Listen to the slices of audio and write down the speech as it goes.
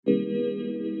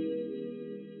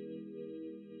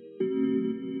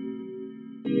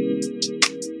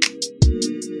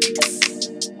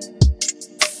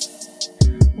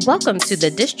Welcome to the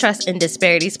Distrust and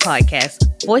Disparities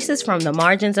podcast, Voices from the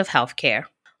Margins of Healthcare.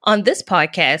 On this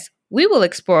podcast, we will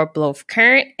explore both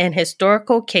current and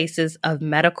historical cases of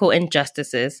medical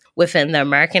injustices within the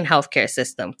American healthcare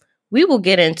system. We will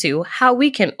get into how we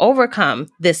can overcome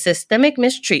this systemic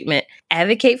mistreatment,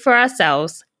 advocate for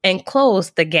ourselves, and close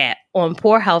the gap on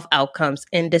poor health outcomes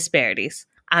and disparities.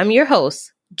 I'm your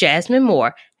host, Jasmine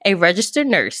Moore, a registered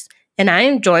nurse, and I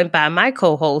am joined by my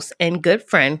co-host and good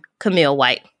friend, Camille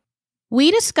White. We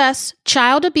discuss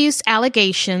child abuse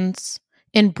allegations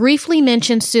and briefly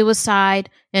mention suicide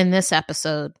in this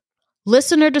episode.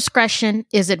 Listener discretion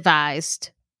is advised.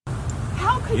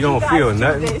 How could you don't feel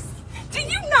nothing? This? Do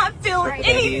you not feel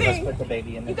anything? Let's put the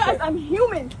baby in the chair. I'm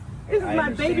human. This is my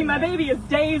baby. My baby is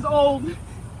days old.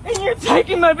 And you're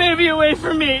taking my baby away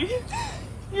from me.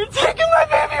 You're taking my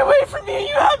baby away from me.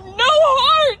 You have no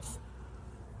heart.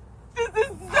 This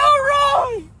is so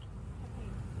wrong.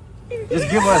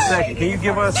 Just give her a second. Can you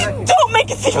give her a second? Don't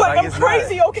make it seem like I'm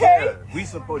crazy, not. Okay?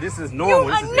 Yeah, this is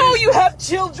normal. I know you have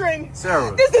children.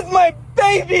 Sarah. This is my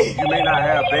baby. You may not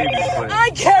have babies, but I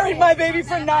carried my baby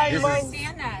for 9 months.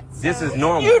 This is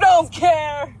normal. You don't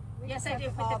care. Yes, I do.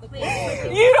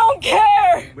 You don't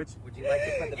care. Would you like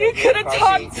to put the baby You could have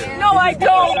talked. No, I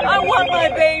don't. I want my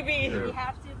baby. You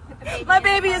have to put the baby. My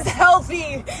baby is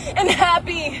healthy and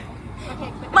happy.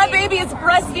 Okay, put the My baby. baby is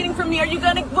breastfeeding from me.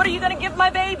 What are you gonna give my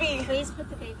baby? Please put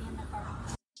the baby in the car.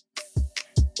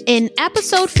 In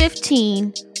episode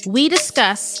 15, we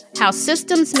discuss how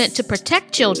systems meant to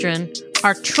protect children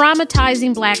are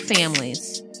traumatizing Black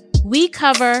families. We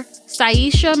cover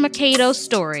Saisha Makedo's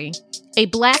story, a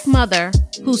Black mother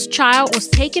whose child was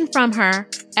taken from her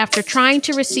after trying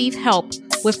to receive help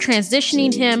with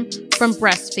transitioning him from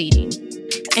breastfeeding.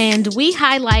 And we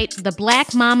highlight the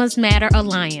Black Mamas Matter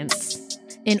Alliance,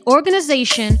 an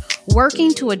organization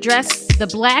working to address the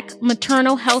Black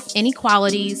maternal health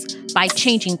inequalities by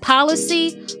changing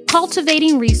policy,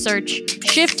 cultivating research,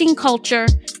 shifting culture,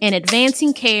 and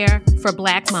advancing care for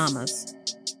Black mamas.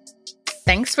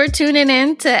 Thanks for tuning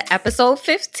in to episode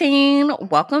 15.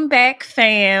 Welcome back,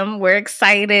 fam. We're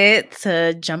excited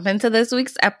to jump into this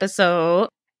week's episode.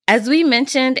 As we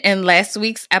mentioned in last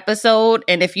week's episode,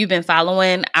 and if you've been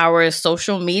following our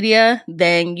social media,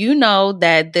 then you know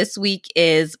that this week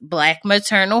is Black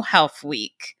Maternal Health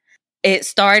Week. It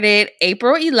started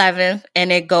April 11th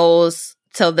and it goes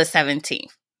till the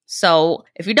 17th. So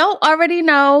if you don't already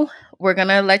know, we're going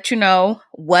to let you know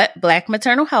what Black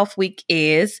Maternal Health Week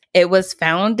is. It was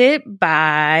founded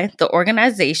by the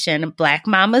organization Black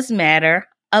Mamas Matter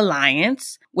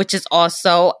Alliance, which is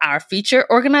also our featured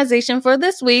organization for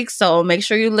this week. So make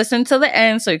sure you listen to the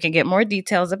end so you can get more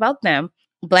details about them.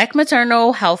 Black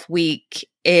Maternal Health Week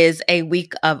is a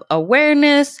week of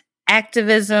awareness,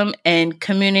 activism, and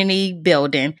community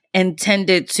building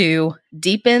intended to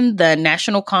deepen the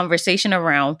national conversation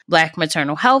around Black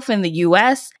maternal health in the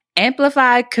U.S.,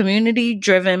 amplify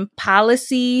community-driven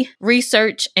policy,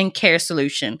 research, and care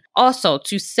solution. Also,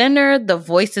 to center the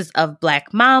voices of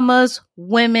Black mamas,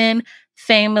 women,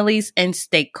 families, and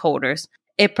stakeholders.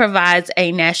 It provides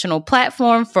a national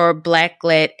platform for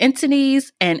Black-led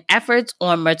entities and efforts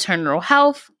on maternal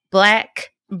health,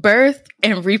 Black birth,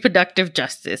 and reproductive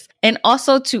justice, and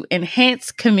also to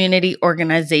enhance community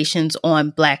organizations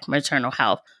on Black maternal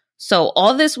health. So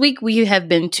all this week, we have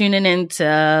been tuning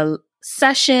into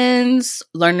sessions,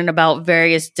 learning about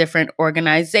various different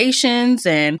organizations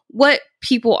and what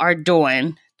people are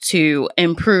doing to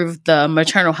improve the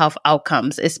maternal health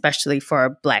outcomes, especially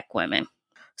for Black women.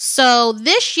 So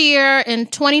this year in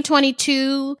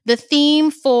 2022, the theme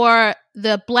for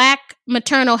the Black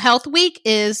Maternal Health Week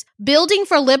is Building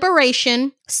for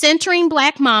Liberation, Centering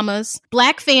Black Mamas,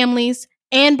 Black Families,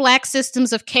 and Black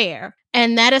Systems of Care.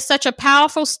 And that is such a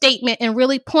powerful statement and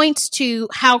really points to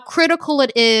how critical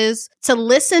it is to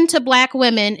listen to Black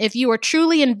women if you are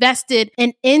truly invested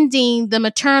in ending the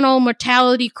maternal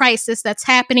mortality crisis that's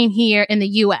happening here in the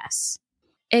U.S.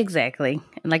 Exactly.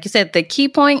 And like you said, the key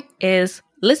point is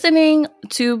listening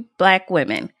to Black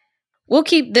women. We'll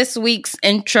keep this week's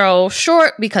intro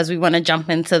short because we want to jump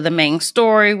into the main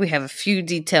story. We have a few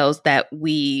details that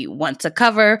we want to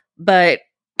cover, but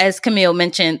as Camille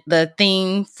mentioned, the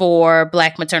theme for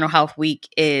Black Maternal Health Week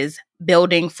is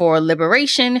Building for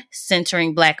Liberation,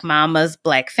 Centering Black Mamas,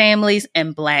 Black Families,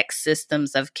 and Black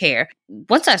Systems of Care.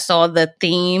 Once I saw the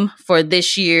theme for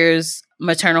this year's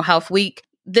Maternal Health Week,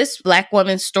 this Black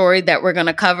woman's story that we're going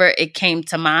to cover, it came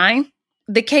to mind.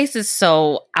 The case is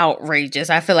so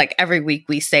outrageous. I feel like every week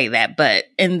we say that, but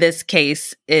in this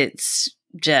case, it's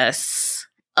just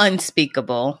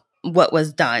unspeakable what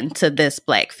was done to this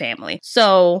Black family.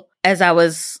 So as I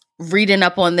was reading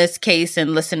up on this case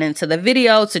and listening to the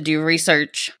video to do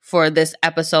research for this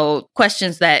episode,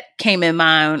 questions that came in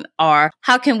mind are,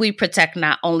 how can we protect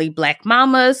not only Black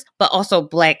mamas, but also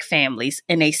Black families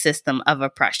in a system of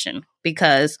oppression?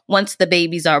 Because once the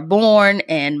babies are born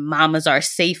and mamas are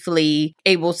safely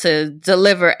able to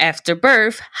deliver after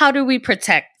birth, how do we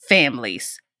protect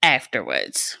families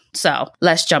afterwards? So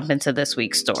let's jump into this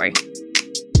week's story.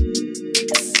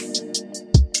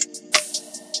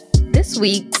 This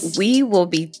week, we will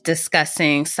be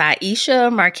discussing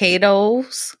Syesha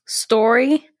Mercado's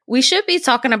story. We should be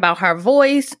talking about her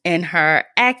voice and her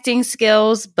acting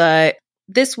skills, but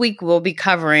this week we'll be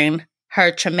covering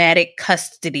her traumatic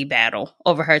custody battle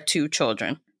over her 2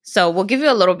 children. So we'll give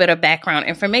you a little bit of background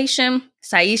information.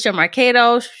 Syesha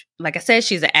Mercado, like I said,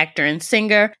 she's an actor and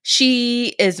singer. She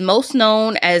is most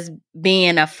known as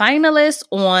being a finalist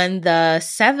on the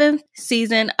 7th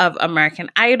season of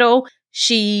American Idol.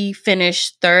 She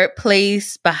finished 3rd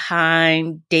place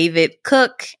behind David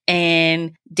Cook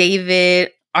and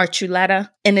David Archuleta.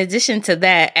 In addition to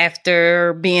that,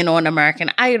 after being on American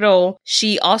Idol,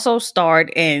 she also starred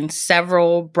in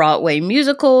several Broadway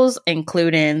musicals,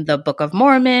 including The Book of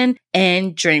Mormon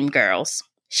and Dreamgirls.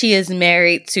 She is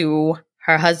married to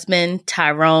her husband,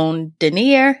 Tyrone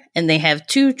Denier, and they have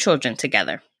 2 children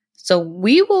together. So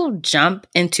we will jump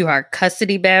into her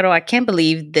custody battle. I can't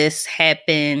believe this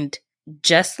happened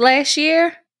just last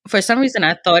year. For some reason,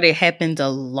 I thought it happened a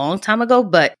long time ago,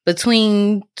 but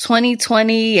between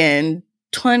 2020 and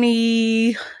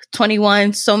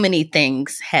 2021, so many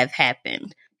things have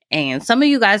happened. And some of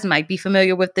you guys might be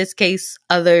familiar with this case.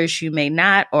 Others you may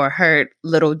not, or heard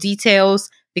little details,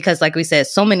 because like we said,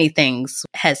 so many things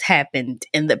has happened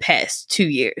in the past 2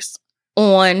 years.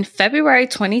 On February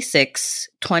 26,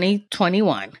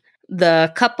 2021,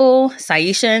 the couple,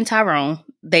 Syesha and Tyrone,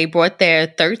 they brought their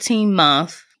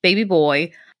 13-month baby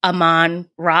boy, Amon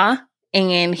Ra,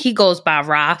 and he goes by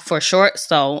Ra for short.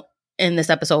 So in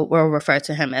this episode, we'll refer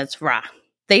to him as Ra.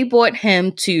 They brought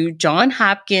him to Johns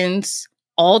Hopkins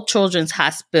All Children's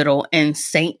Hospital in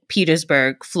St.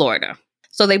 Petersburg, Florida.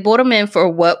 So they brought him in for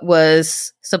what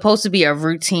was supposed to be a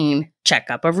routine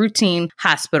checkup, a routine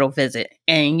hospital visit.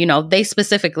 And, they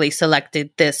specifically selected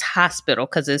this hospital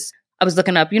because I was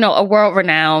looking up, a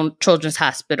world-renowned children's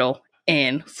hospital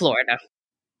in Florida.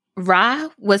 Ra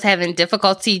was having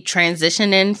difficulty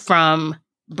transitioning from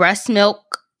breast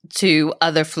milk to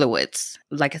other fluids.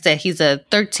 Like I said, he's a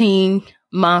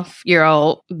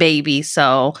 13-month-old baby,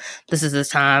 so this is the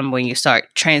time when you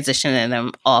start transitioning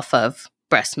them off of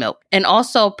breast milk. And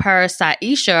also, per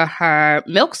Syesha, her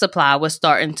milk supply was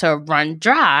starting to run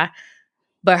dry,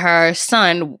 but her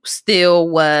son still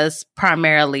was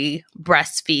primarily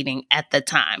breastfeeding at the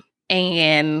time.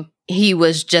 And he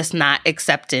was just not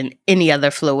accepting any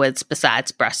other fluids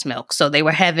besides breast milk. So they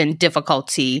were having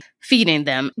difficulty feeding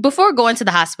them. Before going to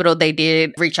the hospital, they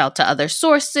did reach out to other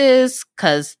sources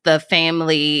because the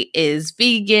family is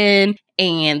vegan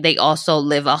and they also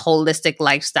live a holistic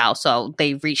lifestyle. So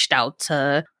they reached out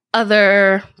to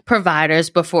other providers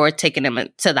before taking him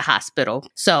to the hospital.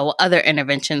 So other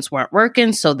interventions weren't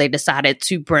working. So they decided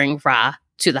to bring Ra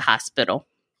to the hospital.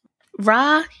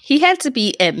 Ra, he had to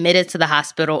be admitted to the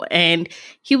hospital, and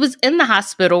he was in the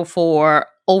hospital for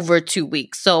over 2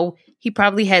 weeks. So he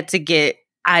probably had to get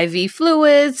IV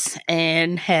fluids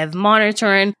and have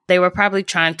monitoring. They were probably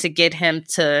trying to get him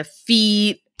to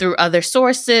feed through other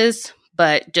sources,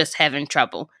 but just having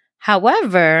trouble.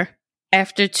 However,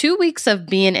 after 2 weeks of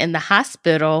being in the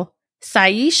hospital,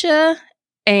 Syesha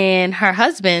and her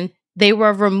husband, they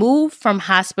were removed from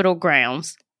hospital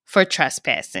grounds for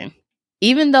trespassing.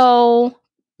 Even though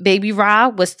baby Ra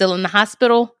was still in the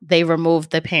hospital, they removed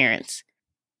the parents.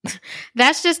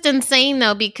 That's just insane,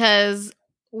 though, because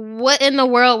what in the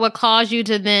world would cause you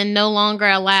to then no longer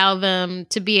allow them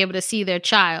to be able to see their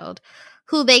child,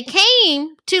 who they came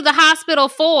to the hospital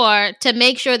for to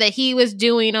make sure that he was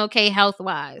doing okay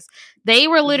health-wise? They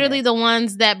were literally the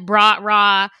ones that brought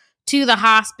Ra to the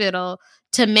hospital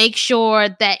to make sure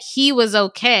that he was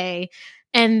okay.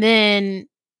 And then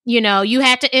you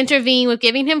had to intervene with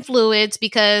giving him fluids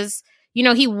because,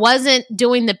 he wasn't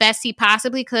doing the best he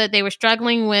possibly could. They were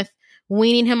struggling with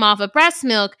weaning him off of breast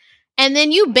milk. And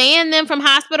then you ban them from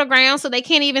hospital grounds so they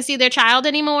can't even see their child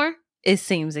anymore. It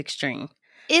seems extreme.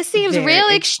 It seems real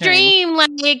extreme.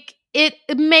 Like, it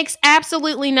makes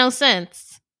absolutely no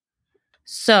sense.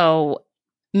 So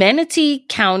Manatee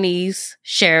County's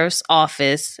Sheriff's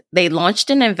Office, they launched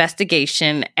an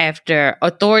investigation after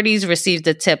authorities received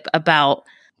a tip about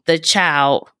the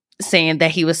child saying that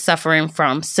he was suffering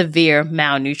from severe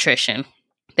malnutrition.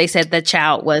 They said the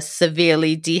child was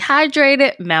severely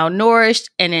dehydrated, malnourished,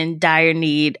 and in dire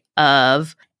need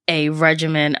of a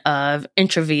regimen of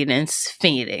intravenous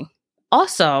feeding.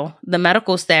 Also, the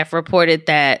medical staff reported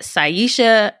that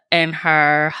Saisha and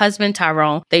her husband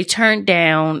Tyrone, they turned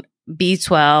down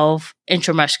B12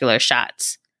 intramuscular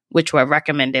shots, which were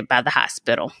recommended by the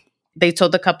hospital. They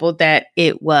told the couple that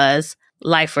it was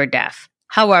life or death.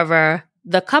 However,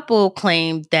 the couple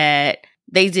claimed that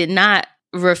they did not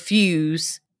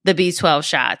refuse the B12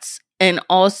 shots. And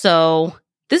also,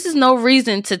 this is no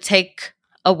reason to take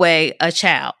away a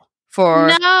child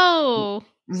for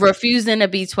refusing a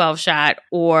B12 shot,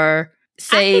 or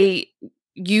say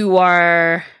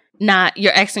you're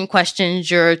asking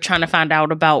questions, you're trying to find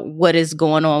out about what is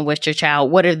going on with your child,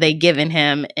 what are they giving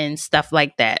him, and stuff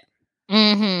like that.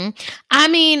 Mm-hmm. I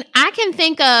mean, I can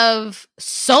think of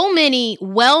so many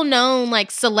well-known like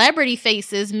celebrity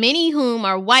faces, many whom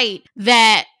are white,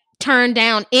 that turn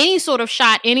down any sort of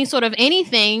shot, any sort of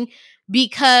anything,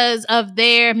 because of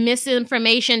their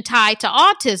misinformation tied to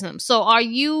autism. So are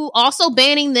you also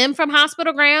banning them from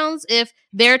hospital grounds if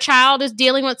their child is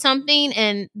dealing with something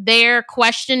and they're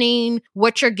questioning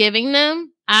what you're giving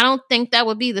them? I don't think that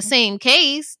would be the same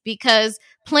case, because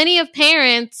plenty of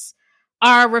parents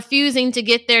are refusing to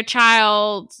get their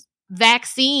child's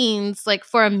vaccines, like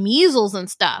for measles and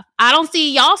stuff. I don't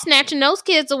see y'all snatching those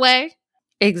kids away.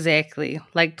 Exactly.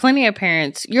 Like plenty of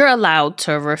parents, you're allowed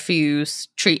to refuse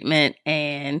treatment,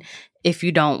 and if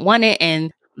you don't want it,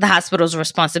 and the hospital's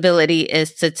responsibility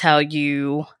is to tell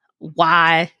you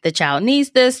why the child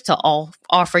needs this, to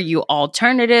offer you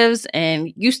alternatives,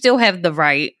 and you still have the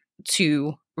right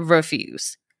to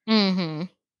refuse.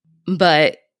 Mm-hmm.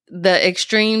 But the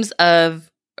extremes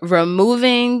of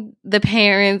removing the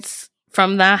parents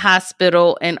from the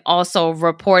hospital and also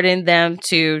reporting them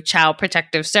to Child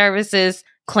Protective Services,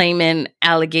 claiming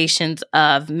allegations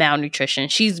of malnutrition.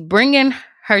 She's bringing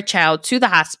her child to the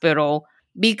hospital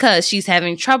because she's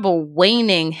having trouble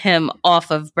weaning him off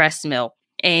of breast milk,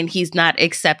 and he's not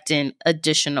accepting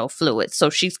additional fluids. So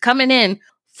she's coming in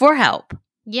for help.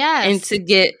 Yes. And to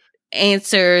get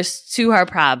answers to her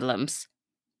problems.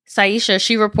 Saisha,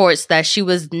 she reports that she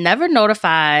was never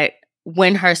notified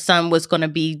when her son was going to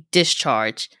be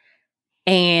discharged.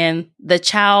 And the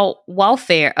child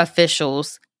welfare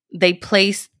officials, they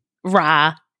placed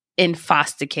Ra in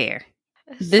foster care.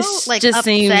 This so, just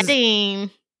upsetting.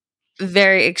 Seems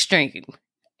very extreme.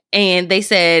 And they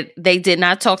said they did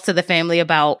not talk to the family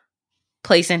about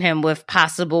placing him with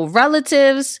possible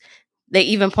relatives. They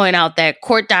even point out that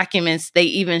court documents, they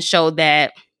even show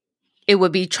that it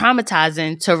would be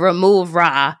traumatizing to remove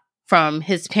Ra from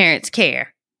his parents'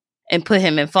 care and put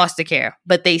him in foster care,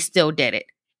 but they still did it.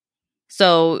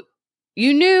 So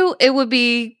you knew it would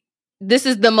be, this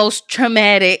is the most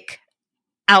traumatic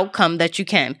outcome that you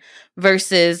can,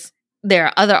 versus there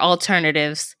are other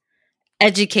alternatives.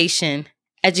 Educating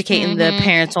the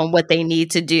parents on what they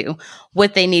need to do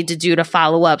to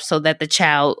follow up so that the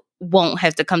child won't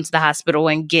have to come to the hospital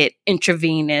and get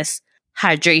intravenous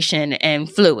hydration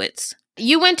and fluids.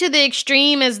 You went to the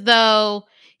extreme as though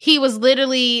he was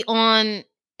literally on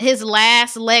his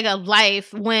last leg of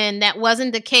life, when that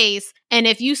wasn't the case. And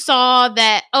if you saw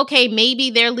that, okay, maybe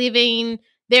they're living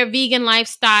their vegan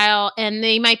lifestyle and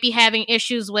they might be having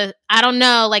issues with, I don't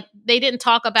know, like they didn't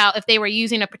talk about if they were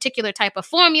using a particular type of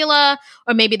formula,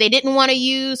 or maybe they didn't want to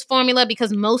use formula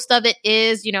because most of it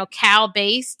is, cow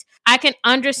based. I can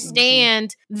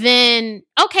understand then,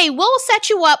 okay, we'll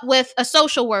set you up with a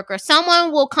social worker.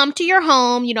 Someone will come to your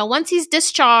home, once he's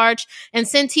discharged. And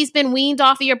since he's been weaned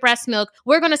off of your breast milk,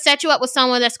 we're going to set you up with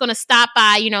someone that's going to stop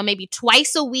by, maybe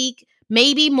twice a week,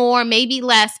 maybe more, maybe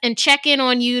less, and check in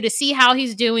on you to see how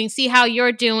he's doing, see how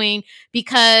you're doing,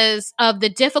 because of the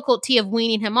difficulty of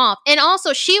weaning him off. And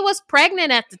also, she was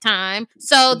pregnant at the time.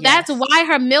 So that's why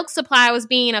her milk supply was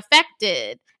being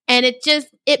affected. And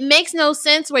it makes no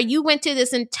sense where you went to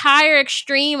this entire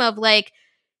extreme of like,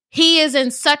 he is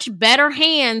in such better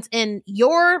hands in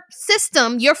your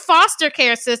system, your foster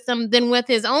care system, than with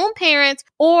his own parents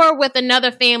or with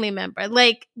another family member.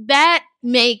 Like, that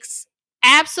makes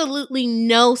absolutely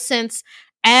no sense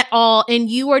at all. And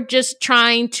you are just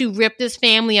trying to rip this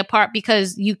family apart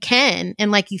because you can and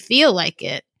like you feel like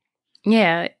it.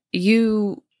 Yeah,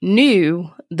 you knew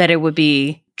that it would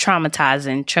be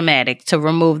traumatizing, traumatic to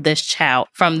remove this child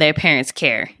from their parents'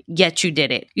 care, yet you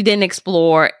did it. You didn't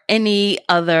explore any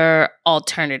other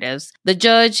alternatives. The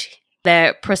judge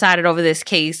that presided over this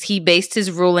case, he based his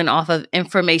ruling off of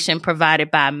information provided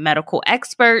by medical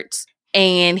experts,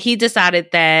 and he decided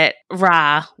that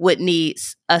Ra would need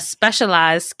a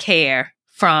specialized care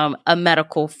from a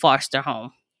medical foster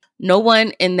home. No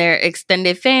one in their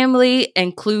extended family,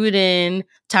 including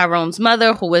Tyrone's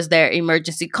mother, who was their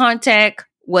emergency contact,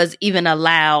 was even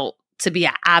allowed to be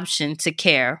an option to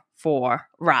care for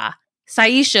Ra.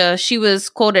 Saisha, she was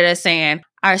quoted as saying,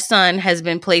 "Our son has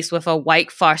been placed with a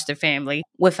white foster family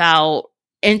without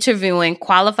interviewing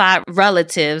qualified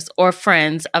relatives or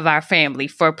friends of our family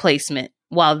for placement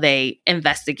while they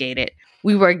investigated.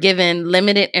 We were given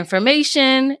limited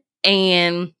information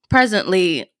and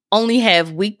presently only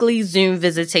have weekly Zoom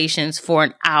visitations for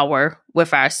an hour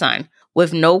with our son,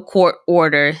 with no court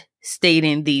order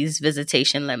stating these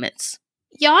visitation limits."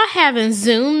 Y'all having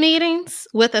Zoom meetings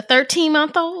with a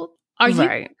 13-month-old? Are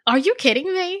you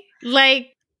kidding me? Like,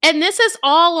 and this is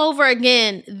all over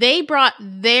again. They brought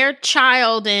their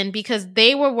child in because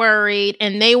they were worried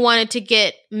and they wanted to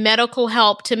get medical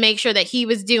help to make sure that he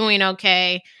was doing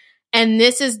okay. And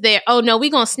this is their, oh no,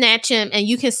 we're going to snatch him and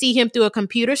you can see him through a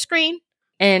computer screen.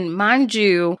 And mind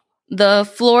you, the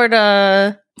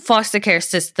Florida foster care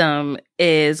system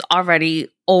is already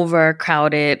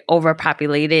overcrowded,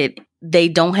 overpopulated. They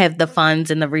don't have the funds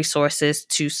and the resources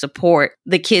to support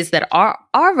the kids that are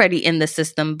already in the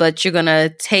system, but you're going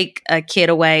to take a kid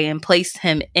away and place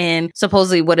him in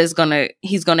supposedly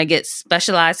he's going to get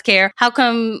specialized care. How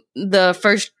come the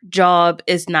first job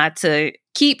is not to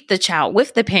keep the child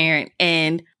with the parent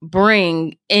and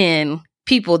bring in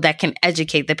people that can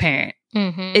educate the parent?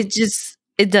 Mm-hmm.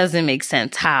 It doesn't make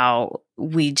sense how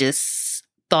we just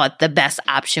thought the best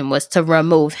option was to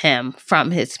remove him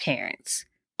from his parents.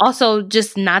 Also,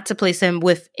 just not to place him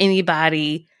with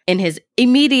anybody in his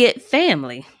immediate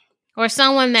family. Or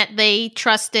someone that they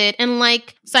trusted. And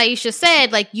like Saisha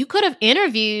said, like you could have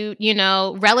interviewed,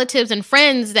 relatives and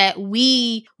friends that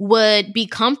we would be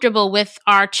comfortable with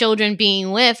our children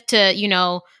being with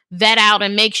to, vet out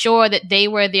and make sure that they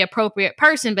were the appropriate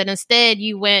person. But instead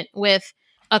you went with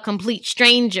a complete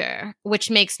stranger, which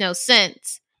makes no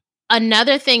sense.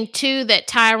 Another thing too that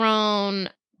Tyrone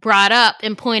brought up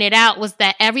and pointed out was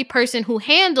that every person who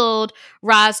handled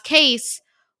Ra's case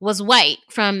was white,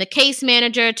 from the case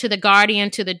manager to the guardian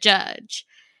to the judge.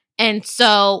 And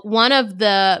so one of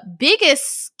the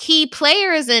biggest key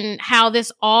players in how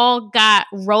this all got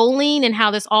rolling and how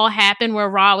this all happened, where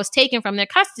Ra was taken from their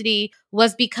custody,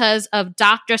 was because of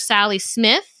Dr. Sally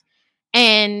Smith.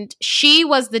 And she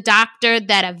was the doctor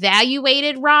that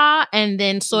evaluated Ra and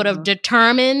then sort of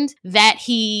determined that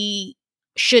he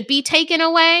should be taken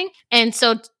away. And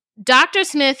so Dr.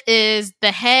 Smith is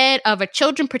the head of a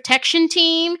children protection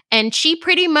team, and she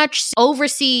pretty much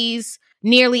oversees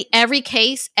nearly every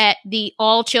case at the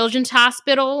all children's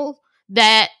hospital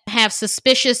that have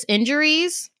suspicious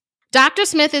injuries. Dr.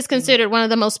 Smith is considered one of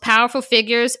the most powerful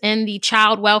figures in the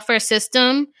child welfare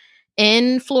system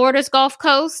in Florida's Gulf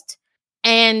Coast.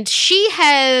 And she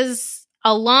has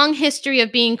a long history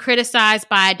of being criticized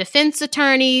by defense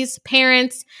attorneys,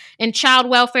 parents, and child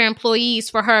welfare employees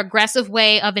for her aggressive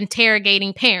way of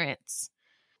interrogating parents.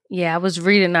 Yeah, I was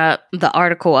reading up the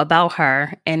article about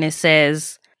her, and it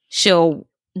says she'll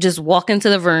just walk into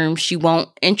the room. She won't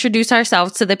introduce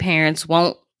herself to the parents,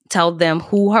 won't tell them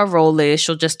who her role is.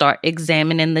 She'll just start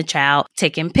examining the child,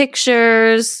 taking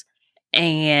pictures,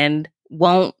 and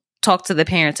won't talk to the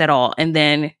parents at all. And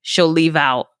then she'll leave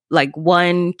out. Like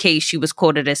one case, she was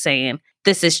quoted as saying,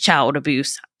 "This is child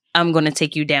abuse. I'm going to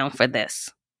take you down for this."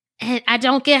 And I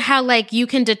don't get how, like, you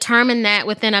can determine that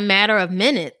within a matter of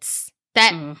minutes.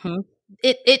 That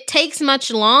it takes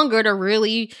much longer to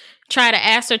really try to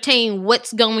ascertain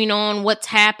what's going on, what's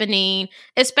happening,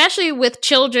 especially with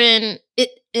children.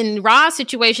 In Ra's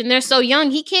situation, they're so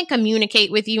young, he can't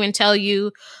communicate with you and tell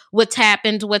you what's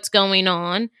happened, what's going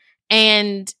on.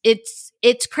 And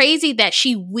it's crazy that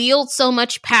she wields so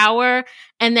much power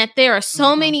and that there are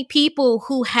so many people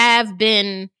who have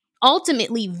been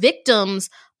ultimately victims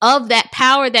of that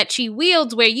power that she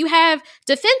wields, where you have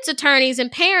defense attorneys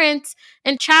and parents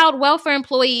and child welfare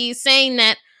employees saying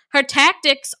that her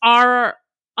tactics are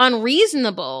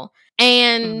unreasonable.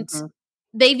 And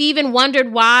they've even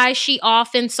wondered why she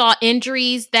often saw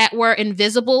injuries that were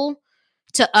invisible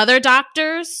to other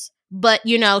doctors. But,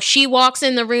 she walks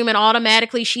in the room and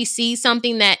automatically she sees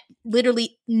something that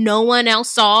literally no one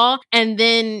else saw. And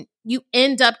then you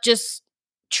end up just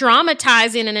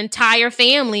traumatizing an entire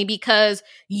family because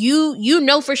you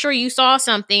know for sure you saw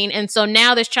something. And so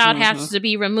now this child has to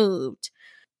be removed.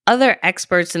 Other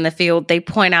experts in the field, they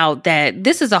point out that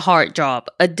this is a hard job,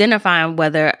 identifying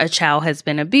whether a child has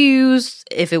been abused,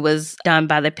 if it was done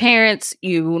by the parents.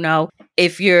 They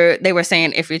were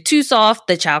saying if you're too soft,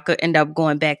 the child could end up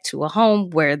going back to a home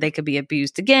where they could be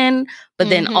abused again. But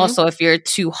then also if you're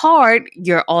too hard,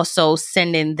 you're also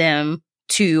sending them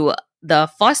to the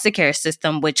foster care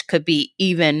system, which could be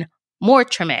even more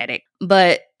traumatic.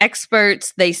 But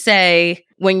experts, they say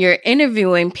when you're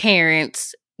interviewing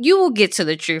parents, you will get to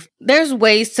the truth. There's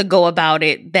ways to go about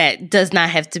it that does not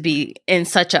have to be in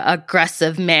such an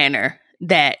aggressive manner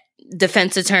that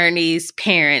defense attorneys,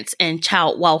 parents, and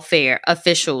child welfare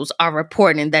officials are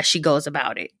reporting that she goes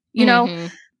about it. You know,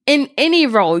 in any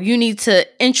role, you need to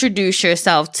introduce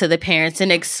yourself to the parents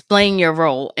and explain your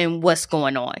role and what's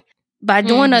going on. By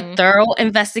doing a thorough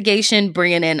investigation,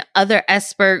 bringing in other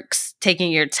experts,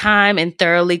 taking your time and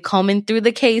thoroughly combing through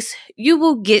the case, you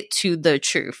will get to the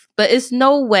truth. But it's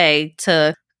no way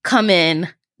to come in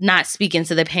not speaking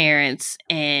to the parents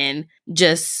and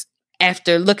just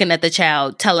after looking at the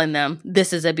child, telling them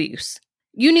this is abuse.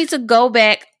 You need to go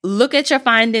back, look at your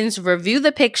findings, review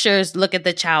the pictures, look at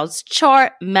the child's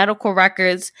chart, medical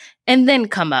records, and then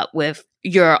come up with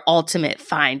your ultimate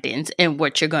findings and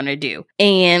what you're going to do.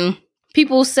 And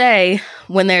people say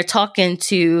when they're talking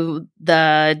to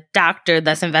the doctor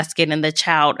that's investigating the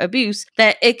child abuse,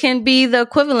 that it can be the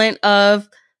equivalent of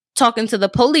talking to the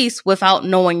police without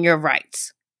knowing your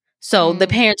rights. So the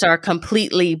parents are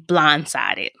completely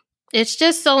blindsided. It's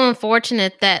just so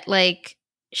unfortunate that, like,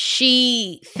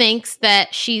 she thinks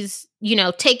that she's, you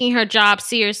know, taking her job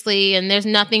seriously and there's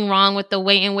nothing wrong with the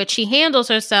way in which she handles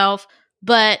herself.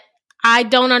 But I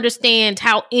don't understand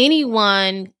how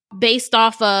anyone, based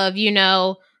off of, you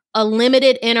know, a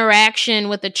limited interaction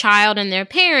with a child and their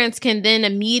parents, can then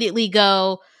immediately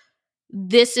go,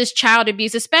 this is child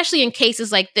abuse, especially in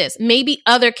cases like this. Maybe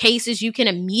other cases you can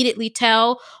immediately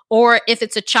tell, or if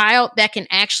it's a child that can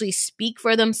actually speak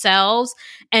for themselves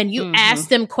and you ask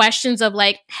them questions of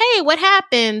like, hey, what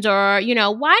happened? Or, you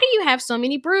know, why do you have so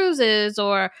many bruises?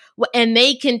 Or, and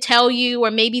they can tell you,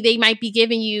 or maybe they might be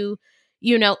giving you,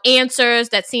 you know, answers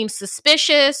that seem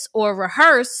suspicious or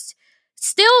rehearsed.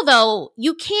 Still, though,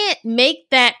 you can't make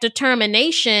that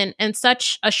determination in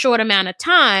such a short amount of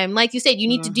time. Like you said, you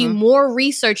need to do more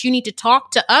research. You need to talk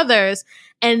to others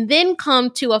and then come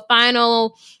to a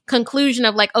final conclusion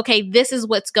of like, okay, this is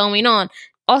what's going on.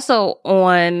 Also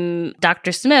on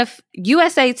Dr. Smith,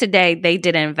 USA Today, they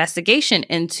did an investigation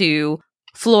into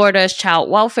Florida's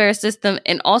child welfare system.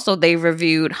 And also they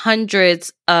reviewed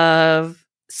hundreds of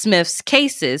Smith's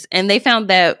cases. And they found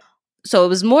that so it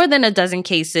was more than a dozen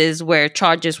cases where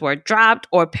charges were dropped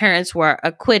or parents were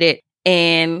acquitted,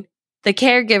 and the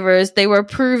caregivers, they were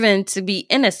proven to be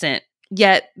innocent,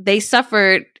 yet they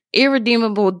suffered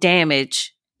irredeemable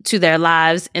damage to their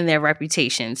lives and their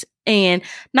reputations. And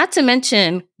not to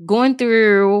mention going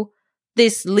through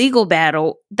this legal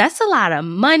battle, that's a lot of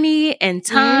money and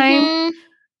time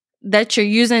that you're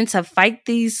using to fight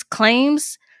these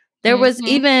claims. There was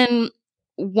even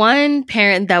one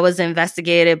parent that was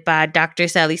investigated by Dr.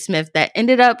 Sally Smith that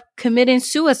ended up committing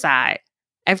suicide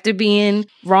after being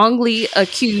wrongly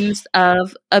accused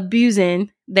of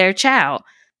abusing their child.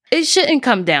 It shouldn't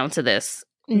come down to this.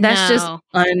 That's just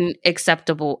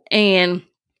unacceptable. And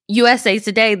USA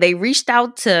Today, they reached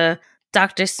out to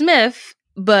Dr. Smith,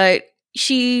 but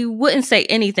she wouldn't say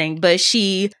anything, but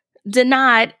she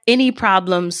denied any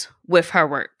problems with her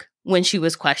work when she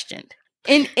was questioned.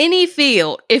 In any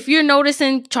field, if you're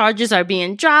noticing charges are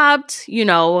being dropped, you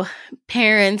know,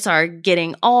 parents are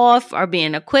getting off, are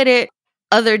being acquitted,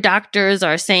 other doctors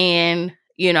are saying,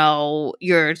 you know,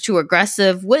 you're too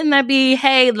aggressive, wouldn't that be,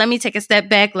 hey, let me take a step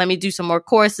back, let me do some more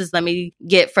courses, let me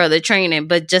get further training,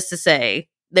 but just to say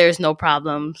there's no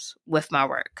problems with my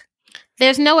work.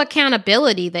 There's no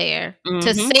accountability there.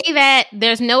 To say that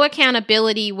there's no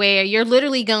accountability where you're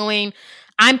literally going,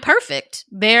 I'm perfect.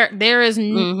 There is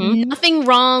nothing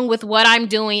wrong with what I'm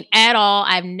doing at all.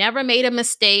 I've never made a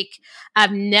mistake.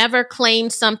 I've never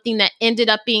claimed something that ended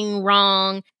up being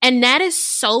wrong. And that is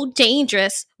so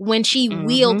dangerous when she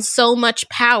wields so much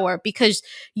power, because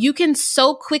you can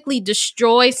so quickly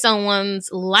destroy someone's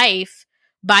life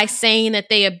by saying that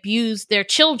they abused their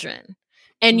children.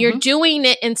 And you're doing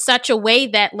it in such a way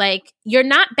that, like, you're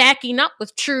not backing up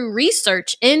with true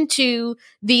research into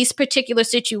these particular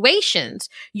situations.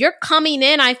 You're coming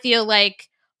in, I feel like,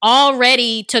 all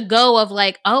ready to go of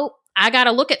like, oh, I got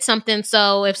to look at something.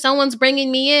 So if someone's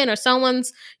bringing me in or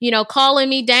someone's, you know, calling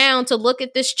me down to look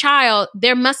at this child,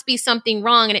 there must be something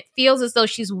wrong. And it feels as though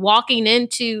she's walking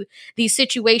into these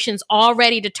situations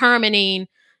already determining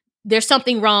there's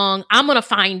something wrong. I'm going to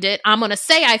find it. I'm going to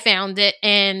say I found it.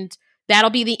 And that'll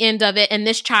be the end of it. And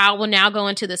this child will now go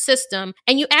into the system.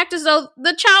 And you act as though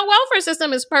the child welfare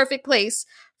system is a perfect place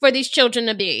for these children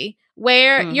to be,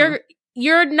 where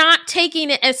you're not taking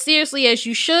it as seriously as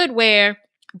you should, where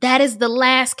that is the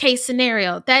last case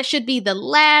scenario. That should be the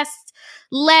last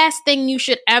last thing you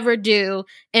should ever do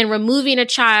in removing a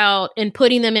child and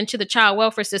putting them into the child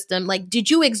welfare system. Like,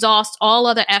 did you exhaust all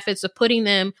other efforts of putting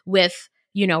them with,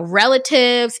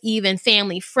 relatives, even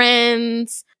family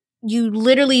friends? You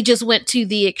literally just went to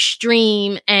the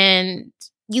extreme, and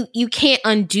you can't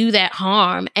undo that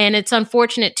harm. And it's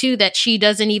unfortunate too that she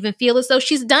doesn't even feel as though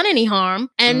she's done any harm.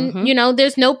 And,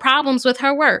 there's no problems with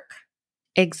her work.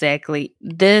 Exactly.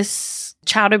 This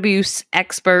child abuse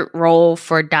expert role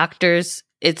for doctors,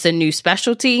 it's a new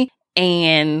specialty,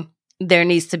 and there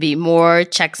needs to be more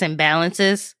checks and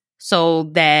balances so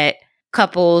that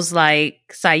couples like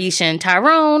Syesha and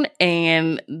Tyrone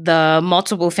and the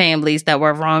multiple families that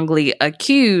were wrongly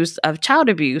accused of child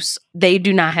abuse, they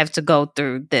do not have to go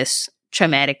through this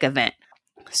traumatic event.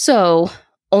 So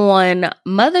on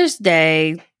Mother's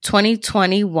Day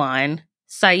 2021,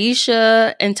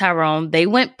 Syesha and Tyrone, they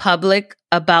went public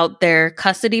about their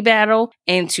custody battle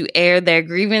and to air their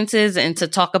grievances and to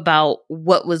talk about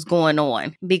what was going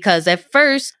on. Because at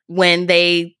first, when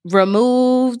they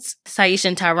removed Syesha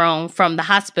and Tyrone from the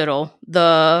hospital,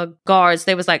 the guards,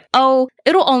 they was like, oh,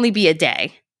 it'll only be a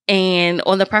day. And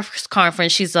on the press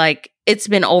conference, she's like, it's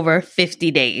been over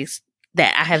 50 days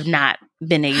that I have not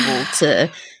been able to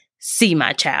see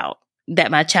my child,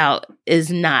 that my child is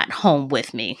not home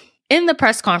with me. In the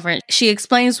press conference, she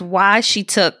explains why she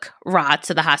took Ra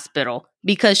to the hospital,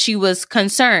 because she was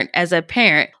concerned as a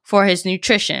parent for his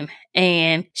nutrition.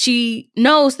 And she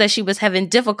knows that she was having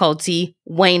difficulty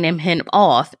weaning him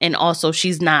off. And also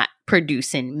she's not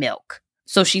producing milk.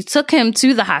 So she took him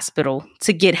to the hospital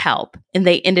to get help. And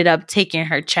they ended up taking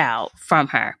her child from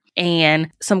her. And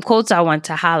some quotes I want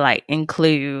to highlight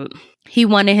include, he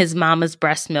wanted his mama's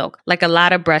breast milk, like a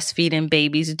lot of breastfeeding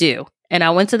babies do. And I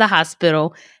went to the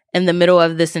hospital in the middle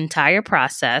of this entire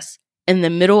process, in the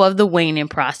middle of the weaning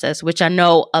process, which I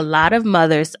know a lot of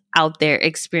mothers out there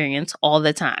experience all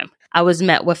the time. I was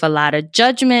met with a lot of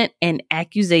judgment and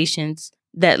accusations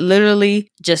that literally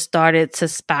just started to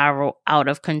spiral out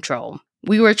of control.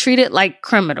 We were treated like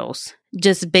criminals,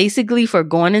 just basically for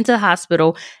going into the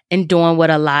hospital and doing what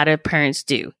a lot of parents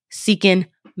do, seeking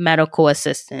medical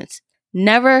assistance.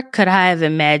 Never could I have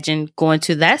imagined going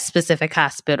to that specific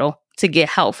hospital to get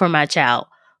help for my child,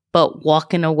 but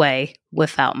walking away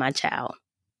without my child.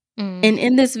 And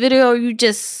in this video, you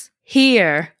just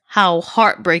hear how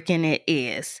heartbreaking it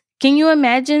is. Can you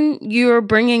imagine you're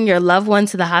bringing your loved one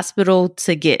to the hospital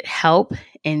to get help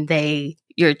and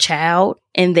your child,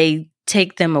 and they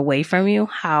take them away from you?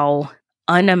 How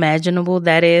unimaginable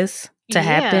that is to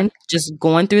happen. Just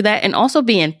going through that, and also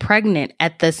being pregnant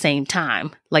at the same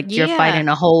time. Like you're fighting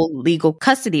a whole legal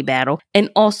custody battle and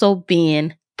also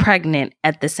being pregnant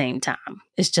at the same time.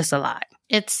 It's just a lot.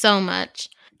 It's so much.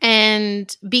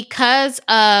 And because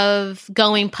of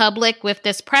going public with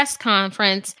this press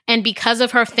conference, and because of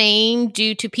her fame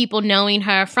due to people knowing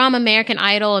her from American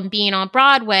Idol and being on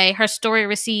Broadway, her story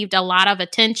received a lot of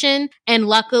attention. And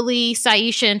luckily,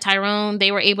 Syesha and Tyrone,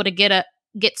 they were able to get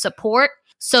support.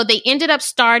 So they ended up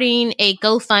starting a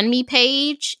GoFundMe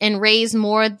page and raised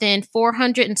more than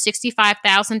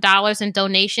 $465,000 in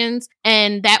donations.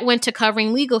 And that went to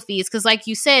covering legal fees. Because like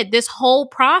you said, this whole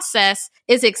process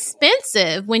is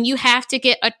expensive when you have to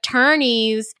get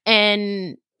attorneys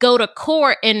and go to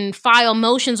court and file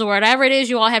motions or whatever it is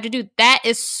you all have to do. That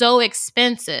is so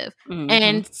expensive.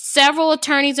 And several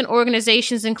attorneys and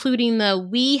organizations, including the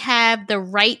We Have the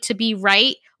Right to Be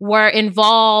Right, were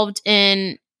involved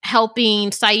in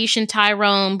helping Syesha and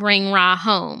Tyrone bring Ra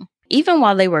home. Even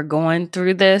while they were going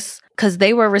through this, because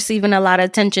they were receiving a lot of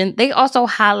attention, they also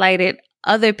highlighted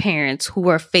other parents who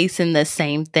were facing the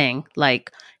same thing. Like,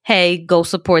 hey, go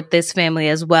support this family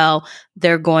as well.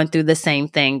 They're going through the same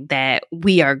thing that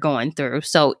we are going through.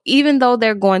 So even though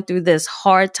they're going through this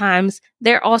hard times,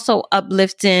 they're also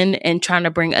uplifting and trying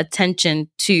to bring attention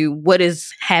to what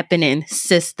is happening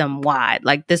system-wide.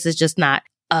 Like, this is just not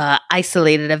an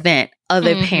isolated event.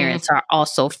 Other parents are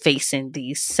also facing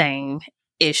these same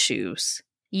issues.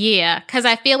 Yeah, because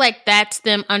I feel like that's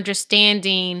them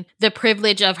understanding the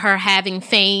privilege of her having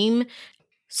fame.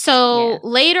 So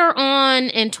later on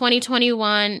in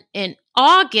 2021, in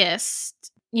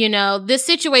August, this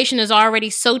situation is already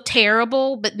so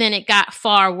terrible, but then it got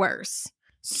far worse.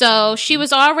 So she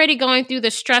was already going through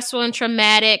the stressful and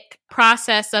traumatic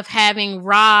process of having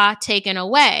Ra taken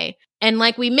away. And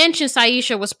like we mentioned,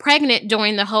 Syesha was pregnant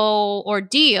during the whole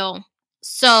ordeal.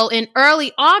 So in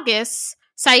early August,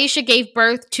 Syesha gave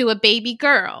birth to a baby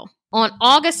girl. On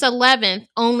August 11th,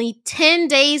 only 10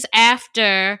 days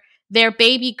after their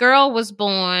baby girl was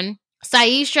born,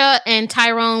 Syesha and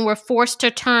Tyrone were forced to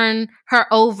turn her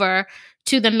over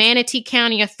to the Manatee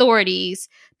County authorities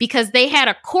because they had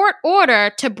a court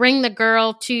order to bring the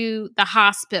girl to the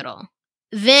hospital.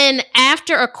 Then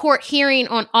after a court hearing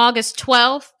on August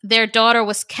 12th, their daughter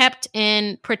was kept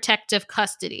in protective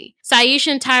custody.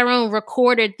 Syesha and Tyrone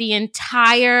recorded the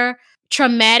entire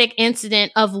traumatic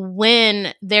incident of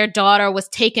when their daughter was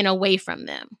taken away from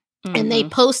them. Mm-hmm. And they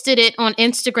posted it on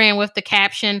Instagram with the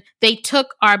caption, "They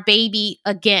took our baby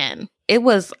again." It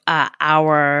was an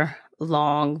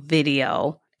hour-long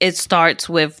video. It starts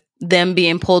with them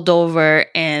being pulled over,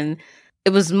 and it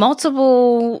was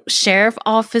multiple sheriff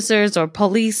officers or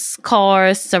police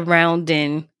cars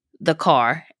surrounding the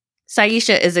car.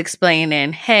 Syesha is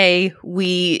explaining, "Hey,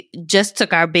 we just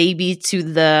took our baby to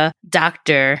the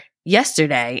doctor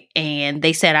yesterday, and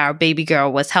they said our baby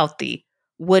girl was healthy.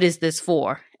 What is this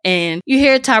for?" And you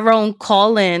hear Tyrone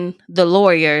calling the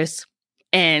lawyers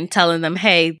and telling them,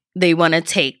 "Hey, they want to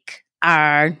take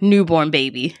our newborn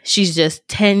baby. She's just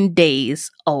 10 days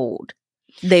old.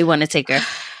 They want to take her."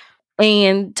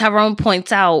 And Tyrone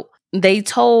points out they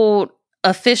told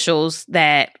officials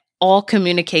that all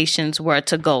communications were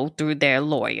to go through their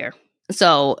lawyer.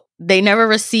 So they never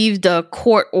received a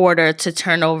court order to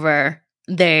turn over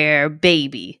their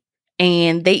baby.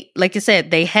 And they, like I said,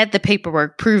 they had the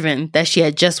paperwork proving that she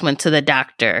had just went to the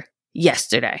doctor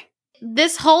yesterday.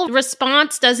 This whole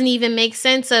response doesn't even make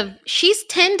sense of, she's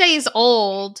 10 days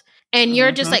old and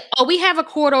you're just like, "Oh, we have a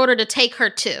court order to take her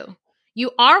to."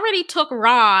 You already took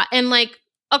Ra, and like,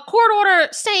 a court order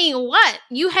saying what?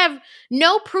 You have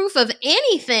no proof of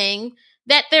anything,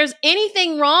 that there's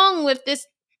anything wrong with this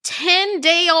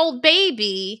 10-day-old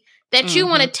baby, that you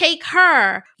want to take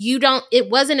her. It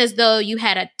wasn't as though you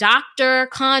had a doctor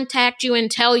contact you and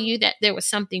tell you that there was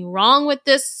something wrong with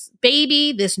this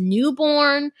baby, this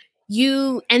newborn.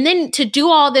 And then to do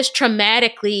all this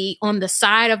traumatically on the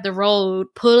side of the road,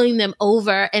 pulling them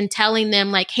over and telling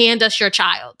them like, "Hand us your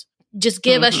child. Just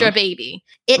give us your baby."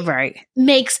 It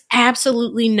makes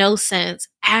absolutely no sense.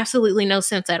 Absolutely no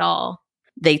sense at all.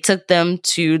 They took them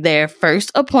to their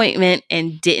first appointment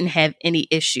and didn't have any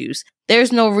issues.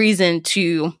 There's no reason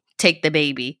to take the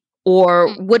baby.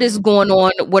 Or what is going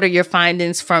on? What are your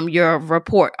findings from your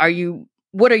report?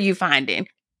 What are you finding?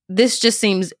 This just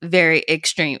seems very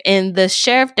extreme. And the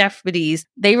sheriff deputies,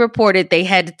 they reported they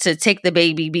had to take the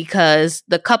baby because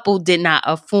the couple did not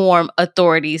inform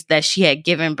authorities that she had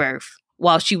given birth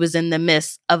while she was in the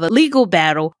midst of a legal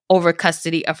battle over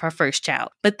custody of her first child.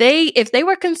 But if they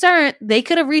were concerned, they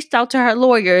could have reached out to her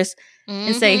lawyers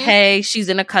and say, "Hey, she's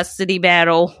in a custody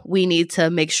battle. We need to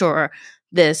make sure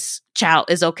this child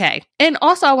is okay." And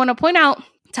also, I want to point out,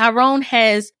 Tyrone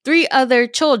has 3 other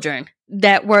children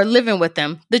that were living with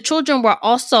them. The children were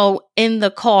also in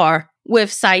the car with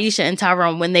Syesha and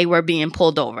Tyrone when they were being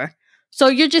pulled over. So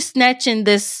you're just snatching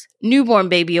this newborn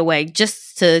baby away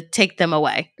just to take them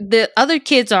away. The other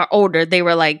kids are older. They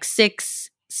were like 6,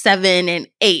 7, and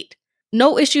 8.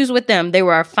 No issues with them. They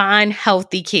were fine,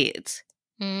 healthy kids.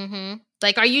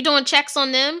 Like, are you doing checks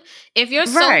on them? If you're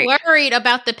so worried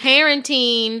about the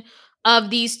parenting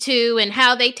of these two and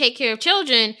how they take care of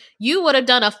children, you would have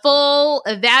done a full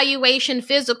evaluation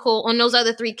physical on those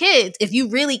other 3 kids. If you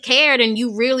really cared and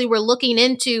you really were looking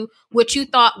into what you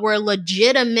thought were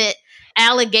legitimate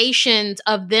allegations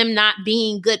of them not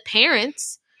being good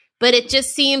parents. But it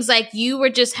just seems like you were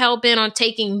just hell-bent on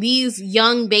taking these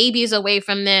young babies away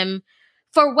from them.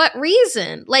 For what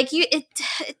reason? Like,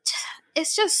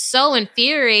 it's just so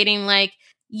infuriating. Like,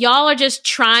 y'all are just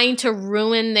trying to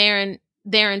ruin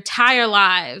their entire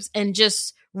lives and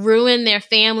just ruin their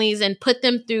families and put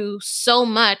them through so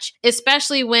much,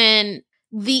 especially when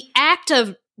the act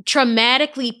of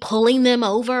traumatically pulling them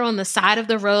over on the side of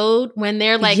the road when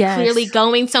they're like clearly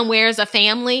going somewhere as a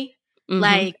family.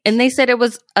 Like, and they said it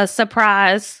was a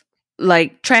surprise,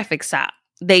 like, traffic stop.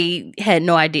 They had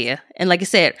no idea. And like I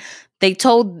said, they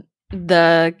told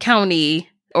the county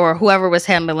or whoever was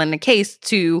handling the case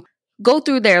to go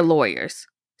through their lawyers.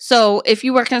 So if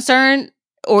you were concerned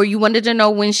or you wanted to know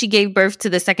when she gave birth to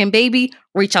the second baby,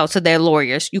 reach out to their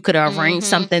lawyers. You could arrange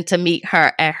something to meet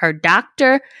her at her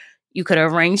doctor. You could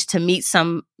arrange to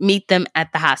meet them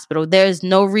at the hospital. There's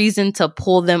no reason to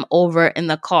pull them over in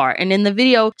the car. And in the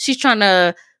video, she's trying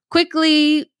to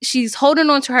she's holding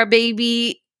on to her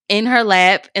baby in her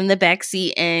lap in the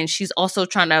backseat, and she's also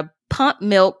trying to pump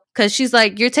milk because she's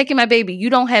like, "You're taking my baby. You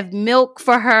don't have milk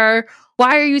for her.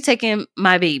 Why are you taking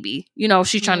my baby?" You know,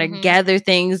 she's trying to gather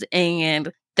things,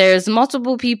 and there's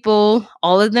multiple people.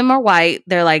 All of them are white.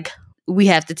 They're like, "We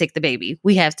have to take the baby.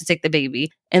 We have to take the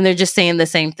baby." And they're just saying the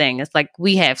same thing. It's like,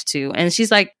 "We have to." And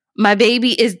she's like, "My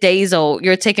baby is days old.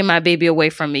 You're taking my baby away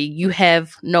from me. You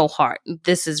have no heart.